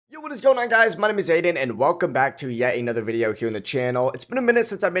What is going on, guys? My name is Aiden and welcome back to yet another video here on the channel. It's been a minute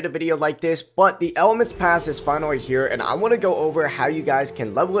since I made a video like this, but the Elements Pass is finally here and I want to go over how you guys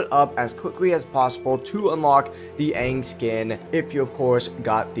can level it up as quickly as possible to unlock the Aang skin if you of course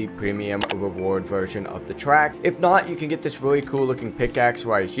got the premium reward version of the track. If not, you can get this really cool looking pickaxe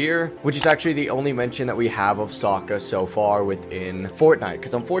right here, which is actually the only mention that we have of Sokka so far within Fortnite,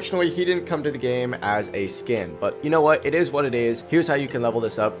 because unfortunately he didn't come to the game as a skin. But you know what, it is what it is. Here's how you can level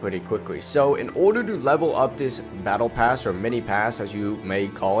this up pretty quickly. So in order to level up this battle pass, or mini pass as you may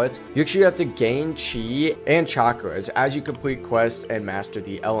call it, you actually have to gain chi and chakras as you complete quests and master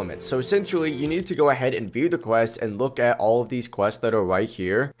the elements. So essentially you need to go ahead and view the quests and look at all of these quests that are right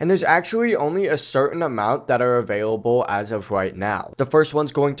here, and there's actually only a certain amount that are available as of right now. The first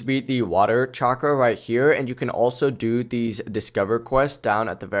one's going to be the water chakra right here, and you can also do these discover quests down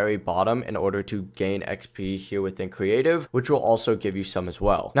at the very bottom in order to gain XP here within creative, which will also give you some as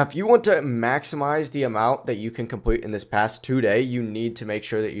well. Now if you want to maximize the amount that you can complete in this pass today, you need to make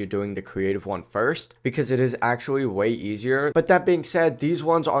sure that you're doing the creative one first, because it is actually way easier. But that being said, these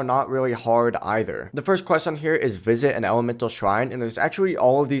ones are not really hard either. The first quest on here is visit an elemental shrine, and there's actually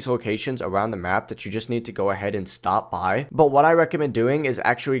all of these locations around the map that you just need to go ahead and stop by. But what I recommend doing is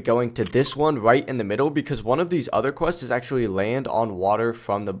actually going to this one right in the middle, because one of these other quests is actually land on water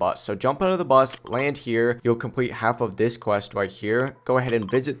from the bus. So jump out of the bus, land here, you'll complete half of this quest right here, go ahead and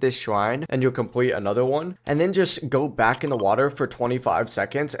visit this shrine, and you'll complete another one, and then just go back in the water for 25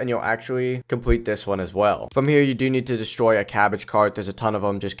 seconds and you'll actually complete this one as well. From here you do need to destroy a cabbage cart. There's a ton of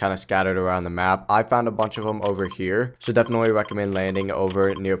them just kind of scattered around the map. I found a bunch of them over here, so definitely recommend landing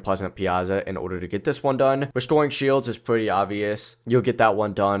over near Pleasant Piazza in order to get this one done. Restoring shields is pretty obvious. You'll get that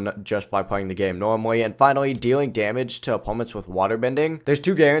one done just by playing the game normally. And finally, dealing damage to opponents with waterbending. There's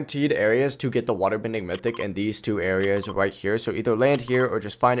two guaranteed areas to get the waterbending mythic in these two areas right here, so either land here or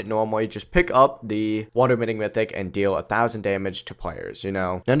just find it normally. Just pick up the waterbending mythic and deal 1,000 damage to players. You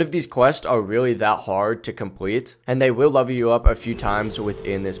know, none of these quests are really that hard to complete, and they will level you up a few times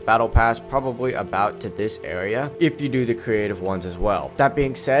within this battle pass, probably about to this area if you do the creative ones as well. That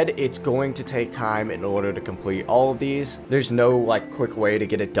being said, it's going to take time in order to complete all of these. There's no like quick way to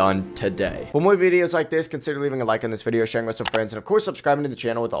get it done today. For more videos like this, consider leaving a like on this video, sharing with some friends, and of course subscribing to the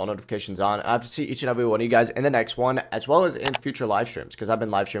channel with all notifications on. And I have to see each and every one of you guys in the next one, as well as in future live streams, because I've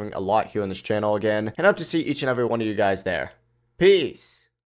been live streaming a lot here on this channel again, and I hope to see each and every one of you guys there. Peace.